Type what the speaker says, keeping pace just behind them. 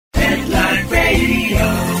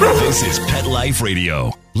This is Pet Life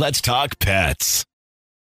Radio. Let's talk pets.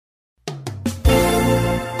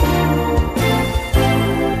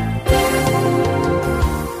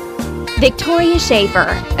 Victoria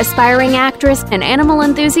Schaefer, aspiring actress and animal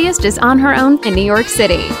enthusiast, is on her own in New York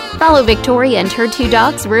City. Follow Victoria and her two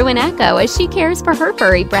dogs, Rue and Echo, as she cares for her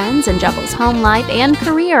furry friends and juggles home life and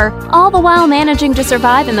career, all the while managing to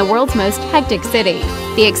survive in the world's most hectic city.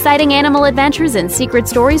 The exciting animal adventures and secret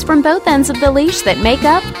stories from both ends of the leash that make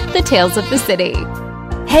up the Tales of the City.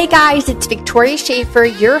 Hey guys, it's Victoria Schaefer,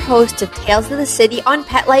 your host of Tales of the City on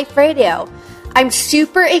Pet Life Radio. I'm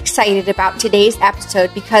super excited about today's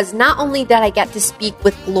episode because not only did I get to speak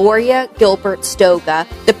with Gloria Gilbert-Stoga,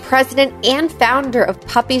 the president and founder of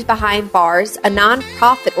Puppies Behind Bars, a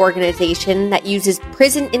nonprofit organization that uses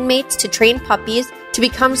prison inmates to train puppies to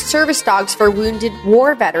become service dogs for wounded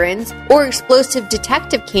war veterans or explosive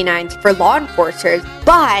detective canines for law enforcers,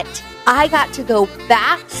 but I got to go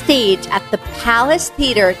backstage at the Palace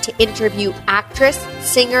Theater to interview actress,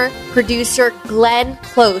 singer, producer Glenn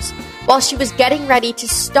Close while she was getting ready to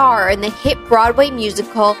star in the hit Broadway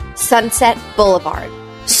musical Sunset Boulevard.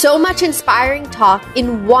 So much inspiring talk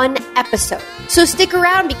in one episode. So stick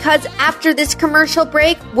around because after this commercial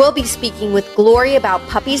break, we'll be speaking with Gloria about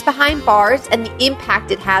Puppies Behind Bars and the impact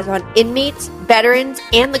it has on inmates, veterans,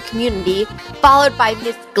 and the community, followed by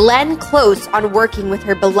Miss Glenn Close on working with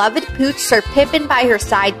her beloved pooch Sir Pippin by her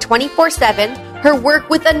side 24/7, her work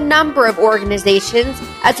with a number of organizations,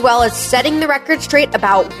 as well as setting the record straight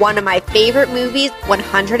about one of my favorite movies,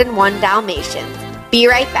 101 Dalmatians. Be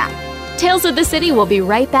right back. Tales of the City will be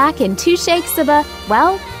right back in two shakes of a,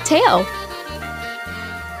 well, tail.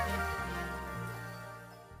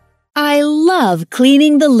 I love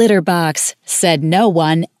cleaning the litter box, said no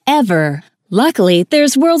one ever. Luckily,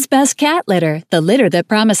 there's World's Best Cat Litter, the litter that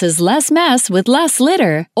promises less mess with less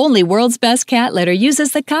litter. Only World's Best Cat Litter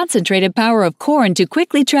uses the concentrated power of corn to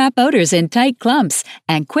quickly trap odors in tight clumps.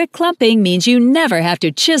 And quick clumping means you never have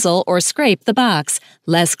to chisel or scrape the box.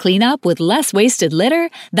 Less cleanup with less wasted litter?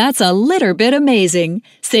 That's a litter bit amazing.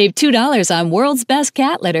 Save $2 on World's Best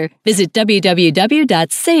Cat Litter. Visit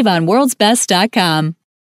www.saveonworldsbest.com.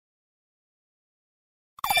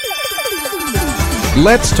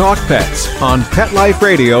 Let's Talk Pets on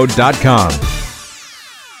PetLifeRadio.com.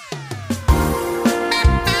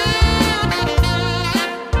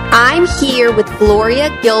 I'm here with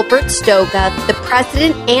Gloria Gilbert-Stoga, the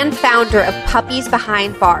president and founder of Puppies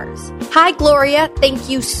Behind Bars. Hi, Gloria. Thank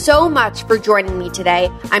you so much for joining me today.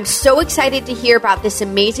 I'm so excited to hear about this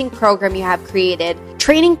amazing program you have created.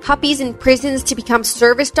 Training puppies in prisons to become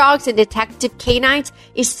service dogs and detective canines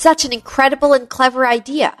is such an incredible and clever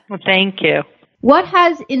idea. Well, thank you. What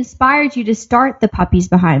has inspired you to start the Puppies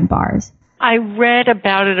Behind Bars? I read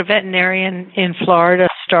about it. A veterinarian in Florida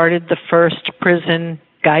started the first prison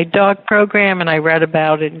guide dog program, and I read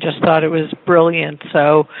about it and just thought it was brilliant.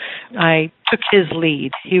 So I took his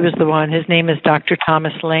lead. He was the one. His name is Dr.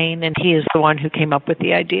 Thomas Lane, and he is the one who came up with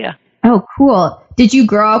the idea. Oh, cool. Did you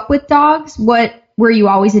grow up with dogs? Were you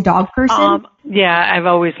always a dog person? Yeah, I've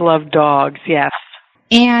always loved dogs, yes.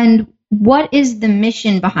 And what is the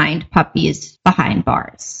mission behind Puppies Behind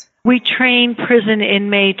Bars? We train prison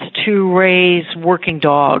inmates to raise working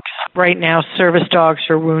dogs. Right now, service dogs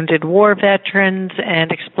are wounded war veterans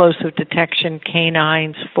and explosive detection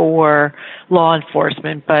canines for law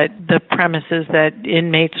enforcement. But the premise is that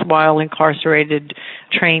inmates, while incarcerated,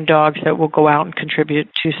 train dogs that will go out and contribute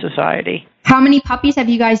to society. How many puppies have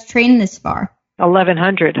you guys trained this far?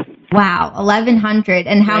 1,100. Wow, 1,100.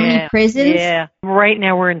 And how many prisons? Yeah, right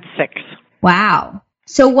now we're in 6. Wow.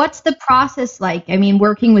 So what's the process like? I mean,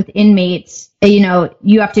 working with inmates,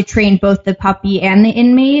 you have to train both the puppy and the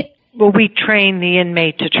inmate? Well, we train the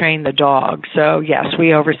inmate to train the dog. So, yes,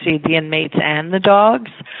 we oversee the inmates and the dogs.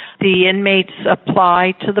 The inmates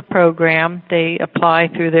apply to the program. They apply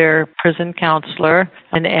through their prison counselor.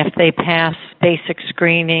 And if they pass basic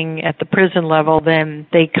screening at the prison level, then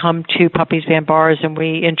they come to Puppies Behind Bars and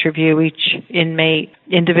we interview each inmate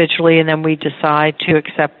individually, and then we decide to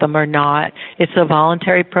accept them or not. It's a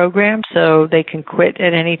voluntary program, so they can quit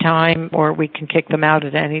at any time or we can kick them out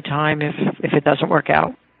at any time if it doesn't work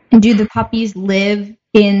out. And do the puppies live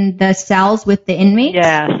in the cells with the inmates?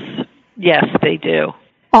 Yes, they do.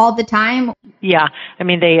 All the time? Yeah. I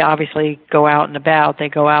mean, they obviously go out and about. They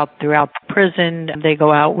go out throughout the prison. They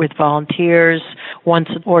go out with volunteers once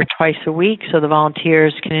or twice a week, so the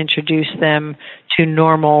volunteers can introduce them to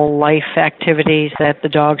normal life activities that the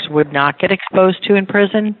dogs would not get exposed to in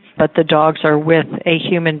prison. But the dogs are with a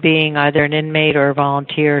human being, either an inmate or a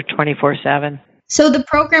volunteer, 24/7. So the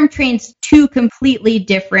program trains 2 completely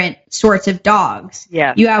different sorts of dogs.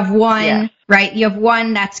 Yes. You have one right? You have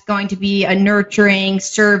one that's going to be a nurturing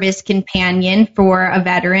service companion for a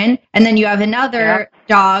veteran, and then you have another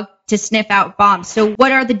dog to sniff out bombs. So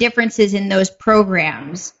what are the differences in those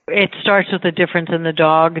programs? It starts with the difference in the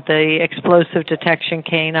dog. The explosive detection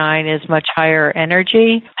canine is much higher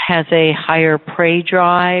energy, has a higher prey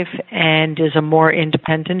drive, and is a more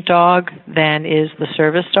independent dog than is the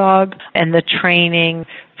service dog. And the training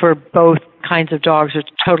for both kinds of dogs are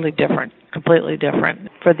totally different. Completely different.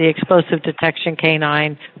 For the explosive detection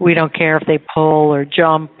canine, we don't care if they pull or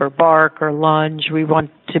jump or bark or lunge. We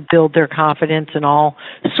want to build their confidence in all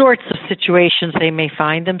sorts of situations they may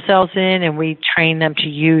find themselves in, and we train them to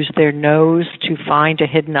use their nose to find a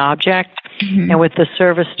hidden object. And with the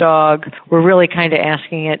service dog, we're really kind of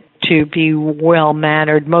asking it to be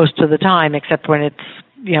well-mannered most of the time, except when it's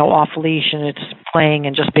off leash and it's playing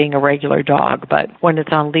and just being a regular dog. But when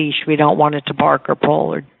it's on leash, we don't want it to bark or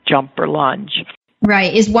pull or jump or lunge.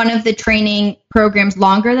 Right. Is one of the training programs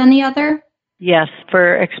longer than the other? Yes.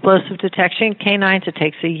 For explosive detection canines, it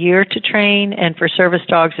takes a year to train, and for service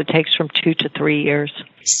dogs, it takes from 2 to 3 years.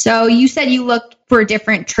 So you said you look for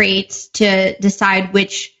different traits to decide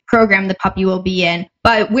which program the puppy will be in.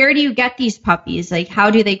 But where do you get these puppies? Like, how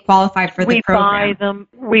do they qualify for the program?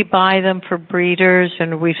 We buy them for breeders,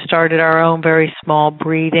 and we've started our own very small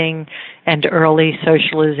breeding and early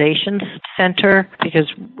socialization center,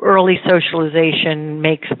 because early socialization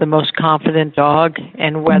makes the most confident dog,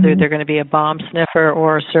 and whether they're going to be a bomb sniffer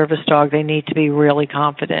or a service dog, they need to be really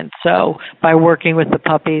confident. So by working with the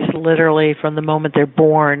puppies literally from the moment they're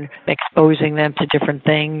born, exposing them to different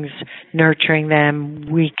things, nurturing them,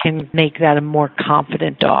 we can make that a more confident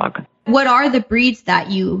dog. What are the breeds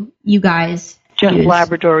that you guys Just use?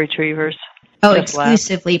 Labrador Retrievers. Oh,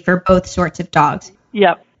 exclusively for both sorts of dogs.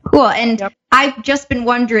 Yep. Cool. And I've just been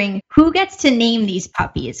wondering, who gets to name these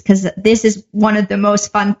puppies? Because this is one of the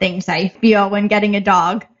most fun things I feel when getting a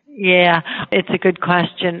dog. Yeah, it's a good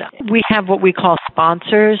question. We have what we call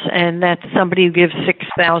sponsors, and that's somebody who gives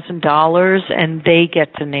 $6,000 and they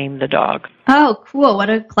get to name the dog. Oh, cool. What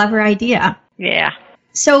a clever idea. Yeah.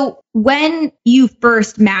 So when you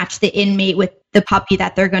first match the inmate with the puppy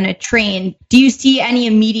that they're going to train, do you see any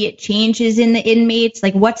immediate changes in the inmates?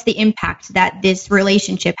 Like, what's the impact that this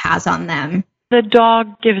relationship has on them? The dog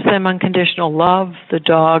gives them unconditional love. The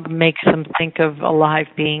dog makes them think of a live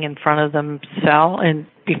being in front of themselves and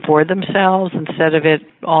before themselves, instead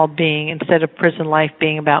of prison life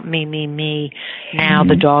being about me, now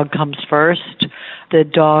the dog comes first. The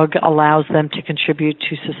dog allows them to contribute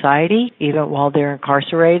to society, even while they're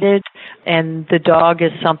incarcerated. And the dog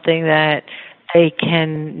is something that they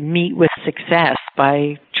can meet with success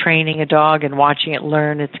by training a dog and watching it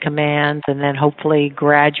learn its commands, and then hopefully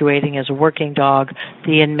graduating as a working dog.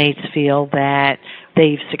 The inmates feel that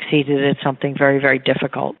they've succeeded at something very, very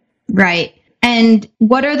difficult. Right. And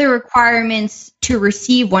what are the requirements to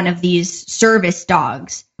receive one of these service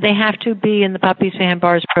dogs? They have to be in the Puppies Behind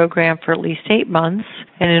Bars program for at least 8 months.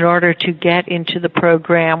 And in order to get into the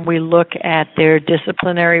program, we look at their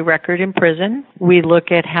disciplinary record in prison. We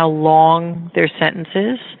look at how long their sentence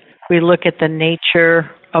is. We look at the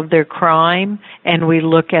nature of their crime, and we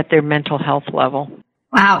look at their mental health level.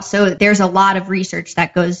 Wow. So there's a lot of research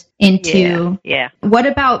that goes into. Yeah. What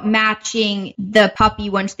about matching the puppy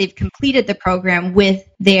once they've completed the program with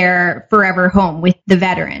their forever home, with the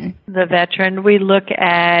veteran? The veteran, we look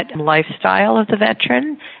at lifestyle of the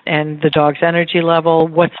veteran and the dog's energy level,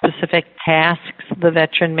 what specific tasks the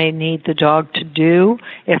veteran may need the dog to do,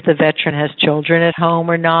 if the veteran has children at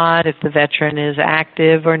home or not, if the veteran is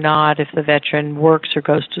active or not, if the veteran works or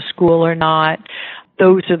goes to school or not.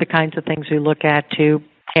 Those are the kinds of things we look at to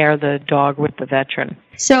pair the dog with the veteran.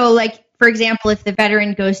 So, like, for example, if the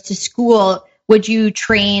veteran goes to school, would you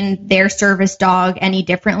train their service dog any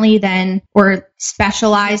differently than, or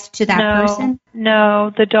specialized to that person?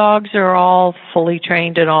 No, the dogs are all fully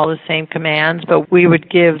trained in all the same commands, but we would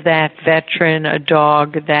give that veteran a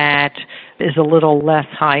dog that is a little less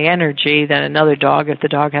high energy than another dog if the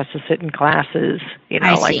dog has to sit in classes,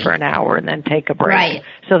 like for an hour and then take a break. Right.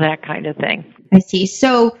 So that kind of thing. I see.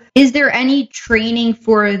 So is there any training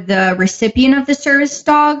for the recipient of the service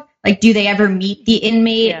dog? Like, do they ever meet the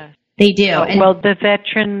inmate? Yeah. They do. Well, the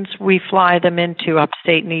veterans, we fly them into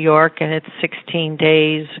upstate New York, and it's 16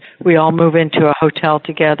 days. We all move into a hotel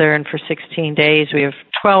together, and for 16 days, we have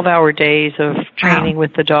 12-hour days of training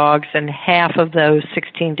with the dogs, and half of those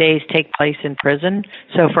 16 days take place in prison.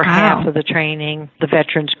 So for half of the training, the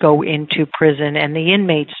veterans go into prison, and the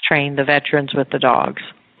inmates train the veterans with the dogs.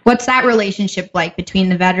 What's that relationship like between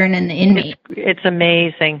the veteran and the inmate? It's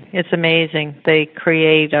amazing. It's amazing. They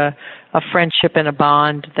create a a friendship and a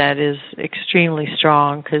bond that is extremely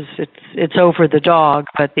strong because it's over the dog.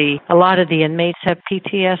 But a lot of the inmates have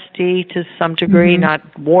PTSD to some degree, not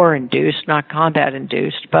war-induced, not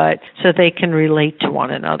combat-induced, but so they can relate to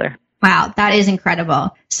one another. Wow, that is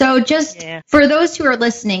incredible. So just for those who are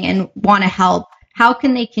listening and want to help, how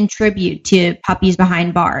can they contribute to Puppies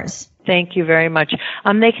Behind Bars? Thank you very much.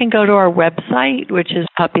 They can go to our website, which is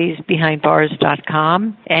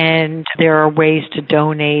puppiesbehindbars.com, and there are ways to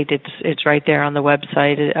donate. It's right there on the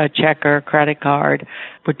website. A check or a credit card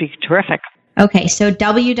would be terrific. Okay, so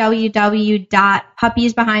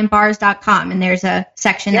www.puppiesbehindbars.com, and there's a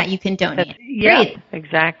section that you can donate. Great.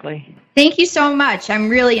 Exactly. Thank you so much. I'm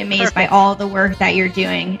really amazed by all the work that you're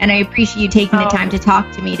doing, and I appreciate you taking the time to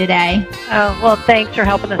talk to me today. Oh, well, thanks for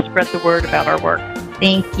helping us spread the word about our work.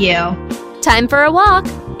 Thank you. Time for a walk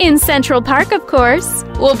in Central Park, of course.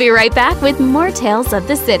 We'll be right back with more Tales of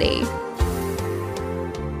the City.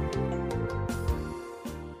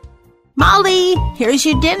 Molly, here's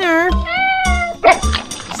your dinner.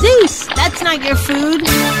 Zeus, that's not your food.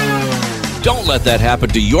 Don't let that happen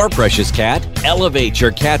to your precious cat. Elevate your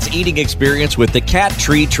cat's eating experience with the Cat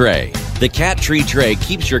Tree Tray. The Cat Tree Tray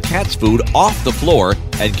keeps your cat's food off the floor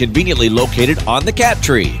and conveniently located on the cat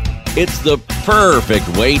tree. It's the perfect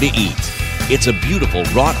way to eat. It's a beautiful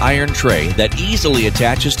wrought iron tray that easily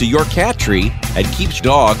attaches to your cat tree and keeps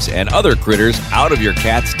dogs and other critters out of your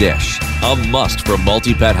cat's dish. A must for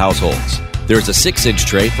multi-pet households. There's a 6-inch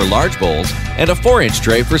tray for large bowls and a 4-inch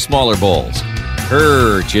tray for smaller bowls.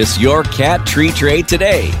 Purchase your Cat Tree Tray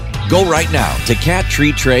today. Go right now to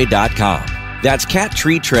cattreetray.com. That's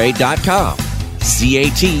cattreetray.com.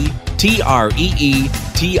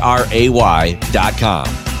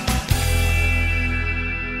 CATTREETRAY.com.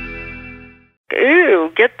 Ew,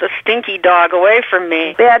 get the stinky dog away from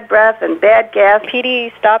me. Bad breath and bad gas.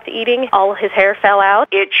 Petey stopped eating. All his hair fell out.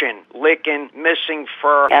 Itching, licking, missing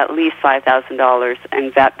fur. At least $5,000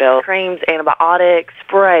 in vet bill. Creams, antibiotics,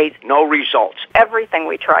 sprays. No results. Everything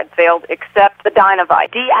we tried failed except the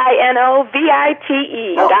Dinovite.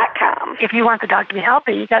 DINOVITE.com. If you want the dog to be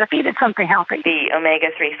healthy, you got to feed it something healthy. The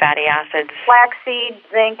omega-3 fatty acids. Flaxseed,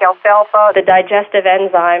 zinc, alfalfa. The digestive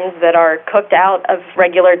enzymes that are cooked out of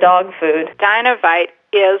regular dog food. Dinovite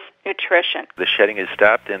is nutrition. The shedding is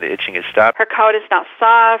stopped and the itching is stopped. Her coat is now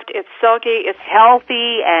soft, it's silky, it's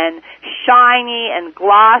healthy and shiny and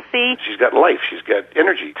glossy. She's got life, she's got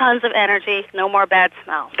energy. Tons of energy, no more bad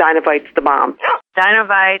smell. Dinovite's the bomb.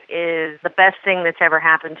 Dinovite is the best thing that's ever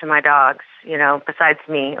happened to my dogs, besides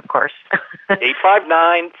me, of course.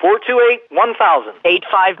 859-428-1000.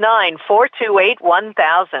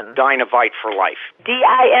 859-428-1000. Dinovite for life.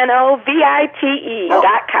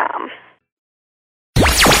 DINOVITE.com.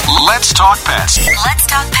 Let's talk pets. Let's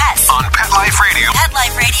talk pets On Pet Life Radio. Pet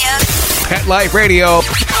Life Radio.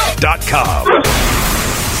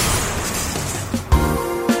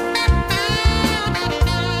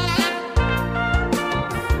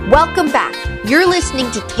 PetLifeRadio.com. Welcome back. You're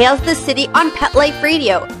listening to Tales of the City on Pet Life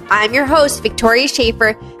Radio. I'm your host, Victoria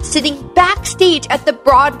Schaefer, sitting backstage at the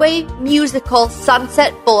Broadway musical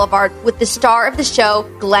Sunset Boulevard with the star of the show,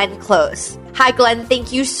 Glenn Close. Hi, Glenn.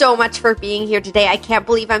 Thank you so much for being here today. I can't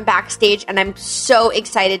believe I'm backstage, and I'm so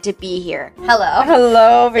excited to be here. Hello.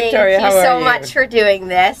 Hello, Victoria. Thank you so much for doing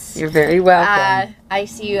this. You're very welcome. I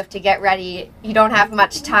see you have to get ready. You don't have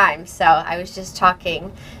much time, so I was just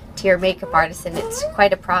talking to your makeup artist, and it's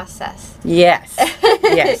quite a process. Yes.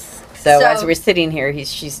 Yes. So as we're sitting here,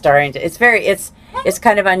 she's starting to. It's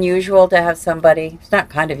kind of unusual to have somebody. It's not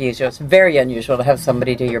kind of usual. It's very unusual to have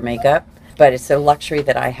somebody do your makeup. But it's a luxury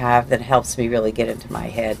that I have that helps me really get into my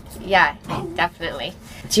head. Yeah, definitely.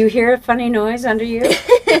 Do you hear a funny noise under you?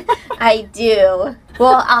 I do.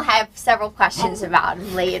 Well, I'll have several questions about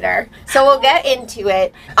him later. So we'll get into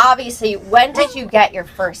it. Obviously, when did you get your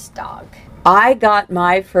first dog? I got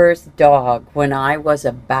my first dog when I was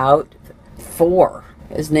about 4.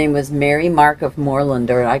 His name was Mary Mark of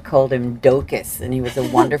Moorlander, and I called him Docus, and he was a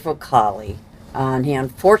wonderful collie. And he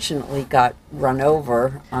unfortunately got run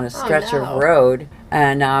over on a stretch of road.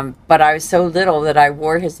 And but I was so little that I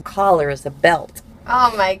wore his collar as a belt.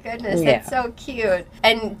 Oh my goodness, that's so cute.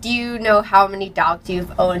 And do you know how many dogs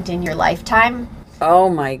you've owned in your lifetime? Oh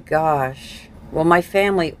my gosh. Well, my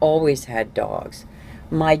family always had dogs.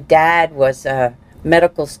 My dad was a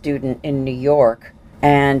medical student in New York,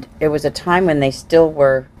 and it was a time when they still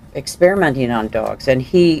were experimenting on dogs. And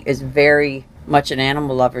he is very much an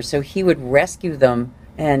animal lover, so he would rescue them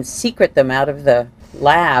and secret them out of the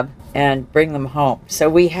lab and bring them home. So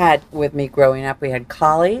we had, with me growing up, we had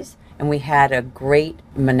collies, and we had a great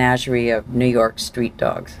menagerie of New York street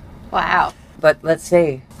dogs. Wow. But let's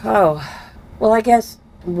see. I guess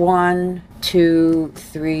 1, 2,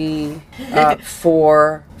 3,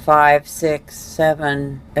 4, 5, 6,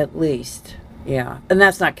 7 at least. Yeah. And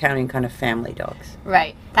that's not counting kind of family dogs.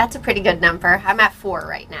 Right. That's a pretty good number. I'm at 4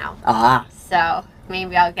 right now. Ah. So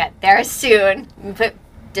maybe I'll get there soon. But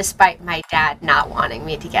despite my dad not wanting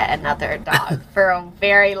me to get another dog for a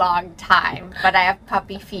very long time. But I have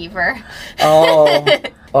puppy fever.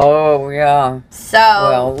 Oh, yeah. So.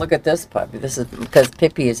 Well, look at this puppy. This is because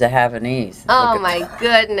Pippi is a Havanese. Oh, my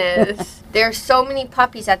goodness. There's so many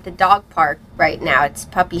puppies at the dog park right now. It's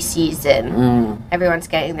puppy season. Everyone's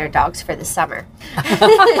getting their dogs for the summer.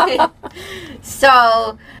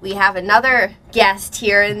 So we have another guest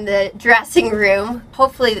here in the dressing room.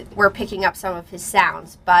 Hopefully we're picking up some of his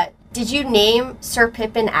sounds. But did you name Sir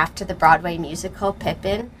Pippin after the Broadway musical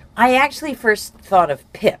Pippin? I actually first thought of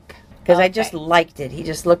Pip. Because I just liked it. He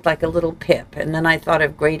just looked like a little Pip. And then I thought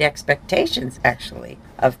of Great Expectations, actually,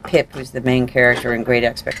 of Pip, who's the main character in Great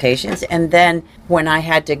Expectations. And then when I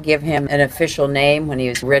had to give him an official name, when he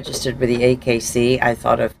was registered with the AKC, I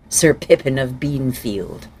thought of Sir Pippin of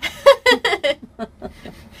Beanfield.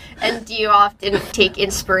 And do you often take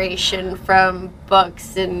inspiration from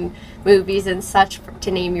books and movies and such to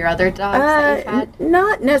name your other dogs that you've had?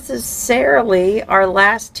 Not necessarily. Our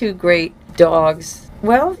last 2 great dogs...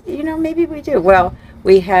 Well, maybe we do. Well,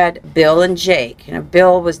 we had Bill and Jake.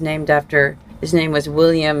 Bill was named after, his name was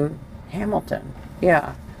William Hamilton.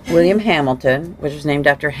 Yeah, William Hamilton, which was named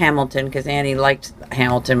after Hamilton because Annie liked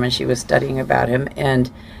Hamilton when she was studying about him. And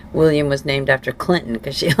William was named after Clinton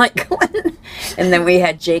because she liked Clinton. And then we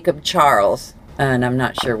had Jacob Charles. And I'm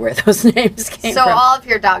not sure where those names came from. So all of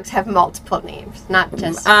your dogs have multiple names, not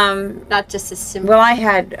just a simple... Well, I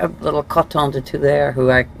had a little coton de Tulare who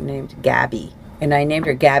I named Gabby. And I named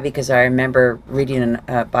her Gabby because I remember reading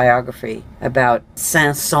a biography about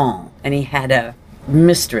Saint-Saëns. And he had a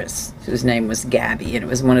mistress whose name was Gabby. And it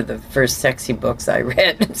was one of the first sexy books I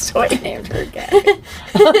read. So I named her Gabby.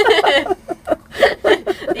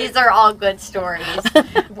 These are all good stories.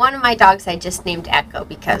 One of my dogs I just named Echo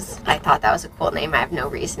because I thought that was a cool name. I have no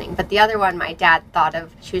reasoning. But the other one my dad thought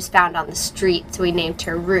of, she was found on the street, so we named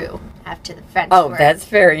her Rue after the French word. That's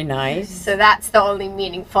very nice. So that's the only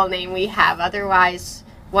meaningful name we have. Otherwise,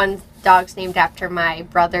 one dog's named after my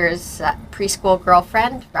brother's preschool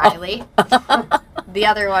girlfriend, Riley. The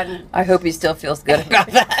other one... I hope he still feels good about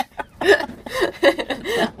that.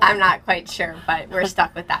 I'm not quite sure, but we're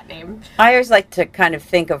stuck with that name. I always like to kind of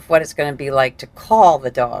think of what it's going to be like to call the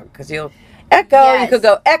dog, because you'll Echo, yes. You could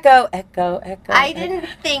go Echo, Echo, Echo. I didn't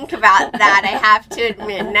think about that, I have to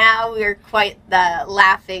admit. Now we're quite the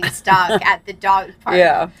laughing stock at the dog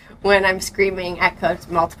park when I'm screaming Echoes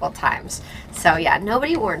multiple times. So yeah,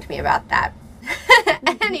 nobody warned me about that.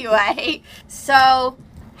 Anyway, so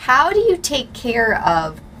how do you take care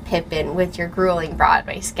of Pippin with your grueling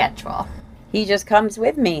Broadway schedule? He just comes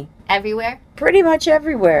with me. Everywhere? Pretty much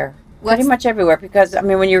everywhere. Pretty much everywhere, because, I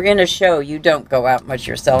mean, when you're in a show, you don't go out much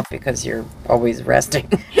yourself because you're always resting.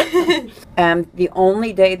 The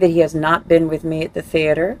only day that he has not been with me at the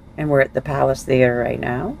theater, and we're at the Palace Theater right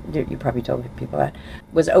now, you probably told people that,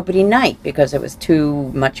 was opening night because it was too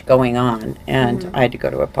much going on, and I had to go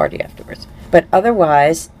to a party afterwards. But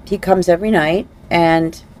otherwise, he comes every night,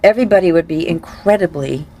 and everybody would be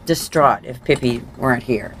incredibly distraught if Pippi weren't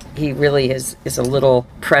here. He really is a little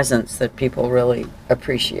presence that people really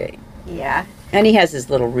appreciate. Yeah. And he has his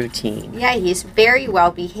little routine. Yeah, he's very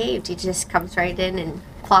well behaved. He just comes right in and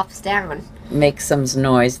plops down. Makes some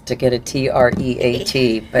noise to get a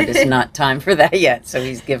T-R-E-A-T, but it's not time for that yet, so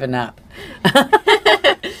he's given up.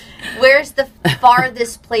 Where's the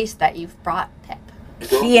farthest place that you've brought Pip?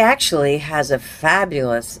 He actually has a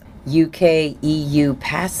fabulous UK-EU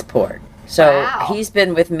passport. So he's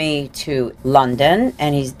been with me to London,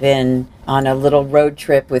 and he's been on a little road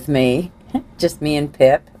trip with me, just me and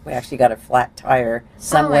Pip. We actually got a flat tire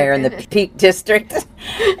somewhere in the Peak District.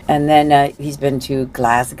 And then he's been to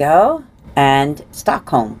Glasgow and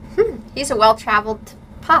Stockholm. He's a well-traveled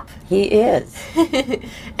pup. He is.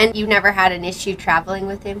 And you never had an issue traveling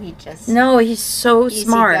with him? He just... No, he's so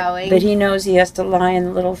smart. But he knows he has to lie in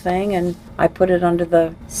the little thing, and I put it under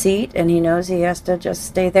the seat, and he knows he has to just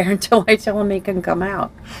stay there until I tell him he can come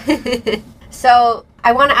out. So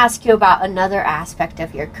I want to ask you about another aspect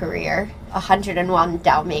of your career, 101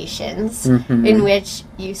 Dalmatians, in which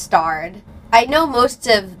you starred. I know most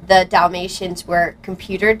of the Dalmatians were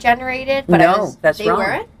computer generated, but that's wrong.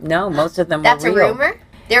 Weren't? No, most of them That's were real. That's a rumor?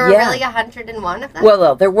 There were really 101 of them?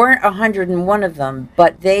 Well, there weren't 101 of them,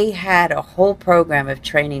 but they had a whole program of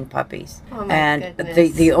training puppies. Oh my goodness.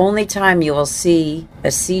 And the only time you will see a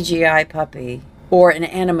CGI puppy or an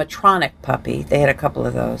animatronic puppy. They had a couple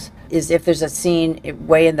of those. Is if there's a scene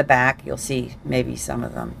way in the back, you'll see maybe some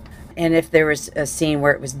of them. And if there was a scene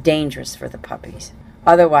where it was dangerous for the puppies.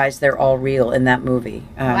 Otherwise, they're all real in that movie.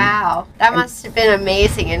 Wow, that must have been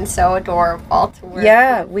amazing and so adorable to work.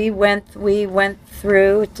 Yeah, we went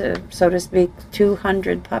through, to, so to speak,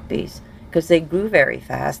 200 puppies because they grew very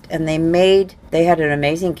fast, and they had an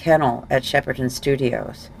amazing kennel at Shepperton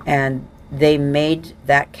Studios, and they made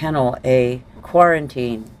that kennel a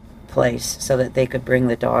quarantine place so that they could bring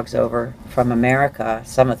the dogs over from America,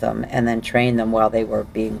 some of them, and then train them while they were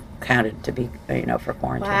being counted to be, for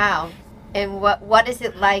quarantine. Wow. And what is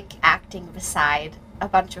it like acting beside a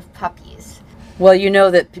bunch of puppies? Well, you know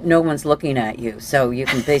that no one's looking at you, so you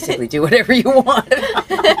can basically do whatever you want.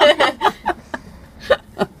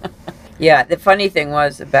 Yeah, the funny thing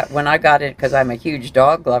was about when I got in, because I'm a huge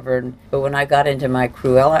dog lover, but when I got into my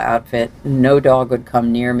Cruella outfit, no dog would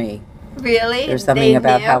come near me. Really? There's something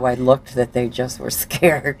about how I looked that they just were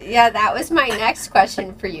scared. Yeah, that was my next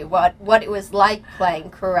question for you. What it was like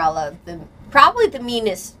playing Cruella, probably the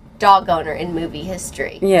meanest dog owner in movie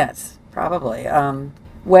history. Yes, probably.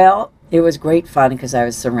 Well, it was great fun because I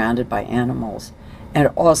was surrounded by animals. And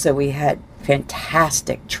also we had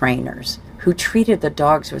fantastic trainers who treated the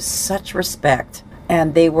dogs with such respect.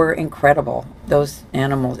 And they were incredible, those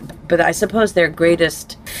animals. But I suppose their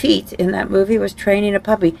greatest feat in that movie was training a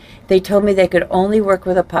puppy. They told me they could only work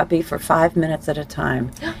with a puppy for 5 minutes at a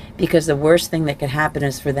time because the worst thing that could happen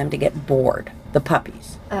is for them to get bored, the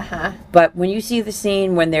puppies. Uh-huh. But when you see the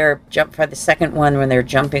scene when they're for the second one, when they're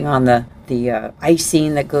jumping on the ice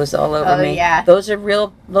scene that goes all over me, yeah. those are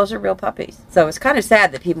real puppies. So it's kind of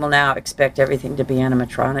sad that people now expect everything to be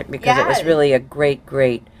animatronic because it was really a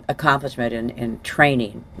great accomplishment in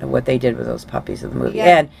training what they did with those puppies in the movie.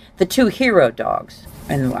 Yeah. And the 2 hero dogs,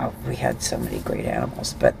 and wow, we had so many great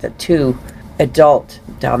animals, but the 2 adult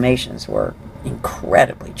Dalmatians were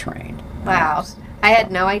incredibly trained. Wow. I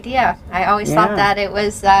had no idea. I always thought that it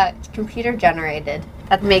was computer generated.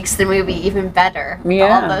 That makes the movie even better.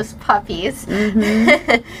 Yeah. All those puppies.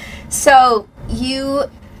 Mm-hmm. So you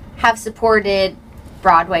have supported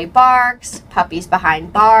Broadway Barks, Puppies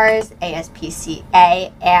Behind Bars,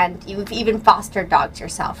 ASPCA, and you've even fostered dogs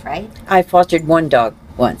yourself, right? I fostered one dog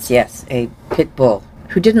once, yes, a pit bull,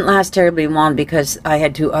 who didn't last terribly long because I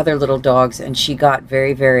had 2 other little dogs, and she got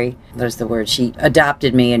she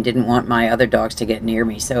adopted me and didn't want my other dogs to get near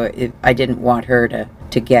me, so I didn't want her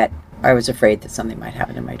to get, I was afraid that something might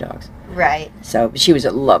happen to my dogs. Right. So she was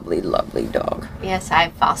a lovely, lovely dog. Yes,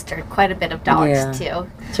 I've fostered quite a bit of dogs, too.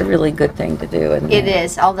 It's a really good thing to do. It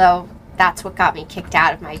is, although that's what got me kicked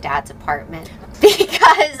out of my dad's apartment.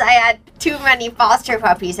 Because I had too many foster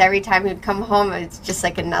puppies. Every time he'd come home, it's just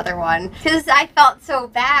like another one. Because I felt so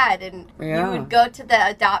bad. And you would go to the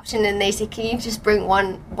adoption and they say, can you just bring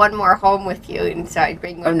one more home with you? And so I'd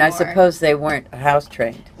bring one more. And I suppose they weren't house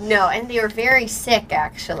trained. No, and they were very sick,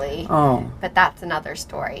 actually. Oh. But that's another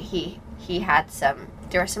story. He had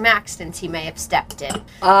there were some accidents he may have stepped in.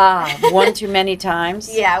 One too many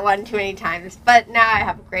times? Yeah, one too many times. But now I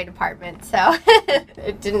have a great apartment, so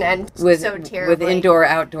it didn't end so terribly. With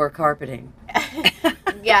indoor-outdoor carpeting.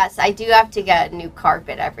 Yes, I do have to get a new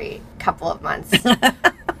carpet every couple of months.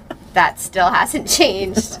 That still hasn't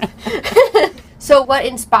changed. So what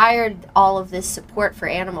inspired all of this support for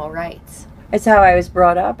animal rights? It's how I was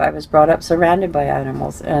brought up. I was brought up surrounded by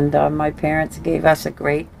animals, and my parents gave us a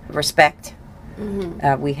great respect.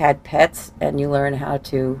 Mm-hmm. We had pets, and you learn how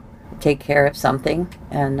to take care of something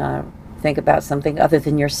and think about something other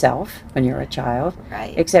than yourself when you're a child.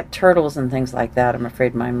 Right. Except turtles and things like that. I'm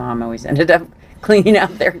afraid my mom always ended up cleaning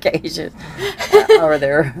out their cages or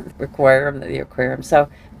their aquarium. So,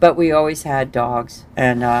 but we always had dogs.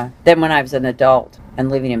 And then when I was an adult and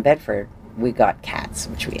living in Bedford, we got cats,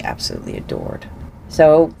 which we absolutely adored.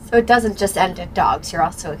 So it doesn't just end at dogs. You're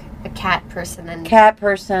also a cat person. Cat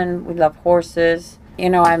person. We love horses.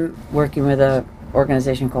 I'm working with a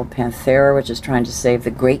organization called Panthera, which is trying to save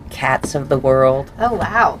the great cats of the world. Oh,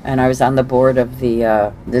 wow. And I was on the board of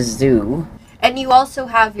the zoo. And you also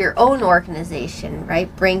have your own organization,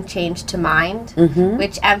 right? Bring Change to Mind,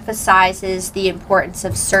 which emphasizes the importance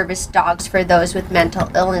of service dogs for those with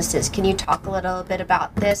mental illnesses. Can you talk a little bit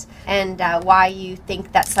about this and why you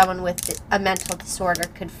think that someone with a mental disorder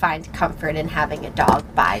could find comfort in having a dog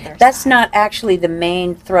by their side? That's not actually the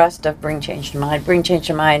main thrust of Bring Change to Mind. Bring Change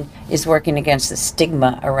to Mind is working against the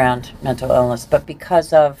stigma around mental illness. But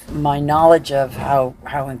because of my knowledge of how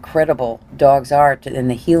incredible dogs are in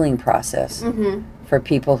the healing process, for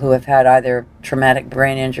people who have had either traumatic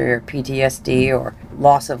brain injury or PTSD or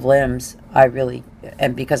loss of limbs, I really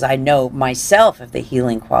and because I know myself of the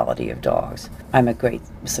healing quality of dogs, I'm a great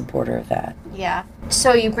supporter of that. Yeah.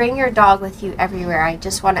 So you bring your dog with you everywhere. I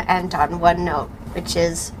just want to end on one note, which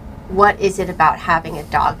is, what is it about having a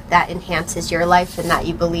dog that enhances your life and that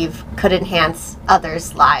you believe could enhance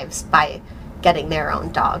others' lives by getting their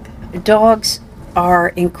own dog? Dogs are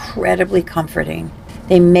incredibly comforting.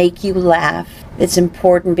 They make you laugh. It's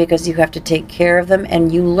important because you have to take care of them,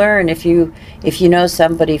 and you learn if you know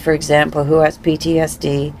somebody, for example, who has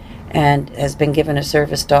PTSD and has been given a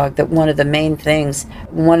service dog, that one of the main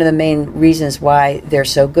reasons why they're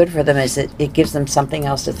so good for them is that it gives them something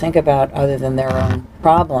else to think about other than their own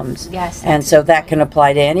problems. Yes. And so that can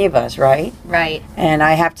apply to any of us, right? Right. And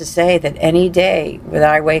I have to say that any day when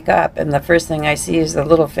I wake up and the first thing I see is the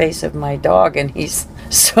little face of my dog, and he's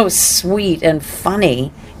so sweet and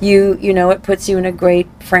funny, you know, it puts you in a great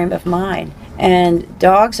frame of mind. And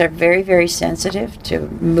dogs are very, very sensitive to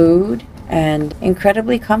mood and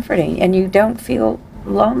incredibly comforting, and you don't feel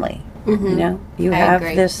lonely. Mm-hmm. You know, you I have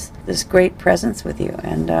agree. this great presence with you,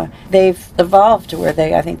 and they've evolved to where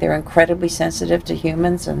I think they're incredibly sensitive to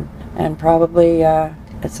humans, and probably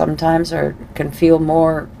sometimes can feel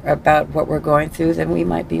more about what we're going through than we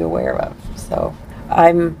might be aware of. So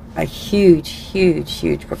I'm a huge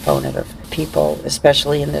proponent of people,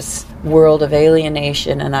 especially in this world of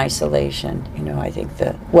alienation and isolation. You know, I think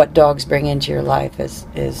what dogs bring into your life is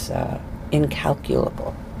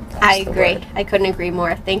incalculable. I agree. I couldn't agree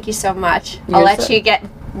more. Thank you so much. You're I'll let so- you get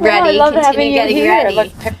ready. I love having you getting here. ready.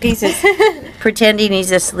 Look, Peppi's is pretending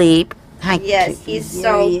he's asleep. Hi, Yes, Peppi. he's Here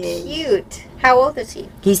so he is. cute. How old is he?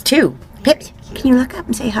 He's 2. Pip, can you look up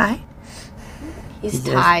and say hi? He's He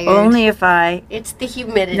says, tired. Only if I... It's the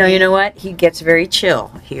humidity. No, you know what? He gets very chill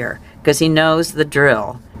here because he knows the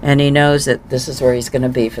drill, and he knows that this is where he's going to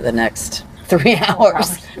be for the next 3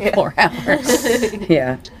 hours, 4 hours.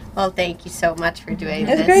 Yeah. Well, thank you so much for doing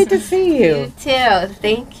this. It's great to see you. You too.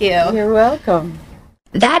 Thank you. You're welcome.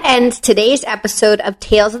 That ends today's episode of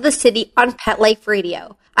Tales of the City on Pet Life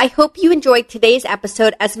Radio. I hope you enjoyed today's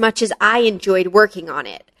episode as much as I enjoyed working on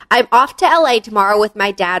it. I'm off to LA tomorrow with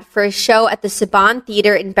my dad for a show at the Saban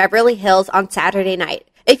Theater in Beverly Hills on Saturday night.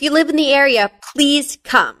 If you live in the area, please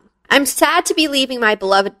come. I'm sad to be leaving my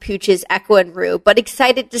beloved pooches Echo and Rue, but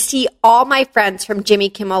excited to see all my friends from Jimmy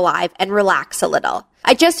Kimmel Live and relax a little.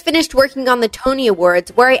 I just finished working on the Tony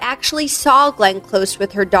Awards, where I actually saw Glenn Close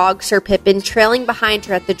with her dog Sir Pippin trailing behind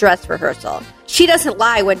her at the dress rehearsal. She doesn't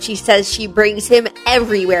lie when she says she brings him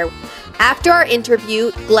everywhere. After our interview,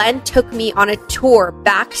 Glenn took me on a tour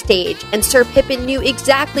backstage, and Sir Pippin knew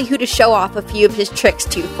exactly who to show off a few of his tricks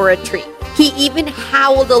to for a treat. He even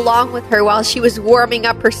howled along with her while she was warming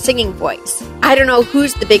up her singing voice. I don't know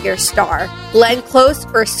who's the bigger star, Glenn Close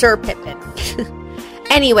or Sir Pippin.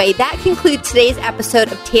 Anyway, that concludes today's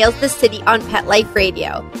episode of Tales of the City on Pet Life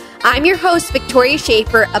Radio. I'm your host, Victoria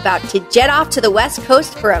Schaefer, about to jet off to the West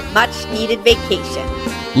Coast for a much-needed vacation.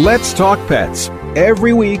 Let's Talk Pets,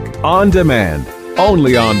 every week on demand,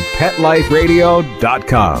 only on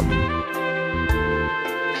PetLifeRadio.com.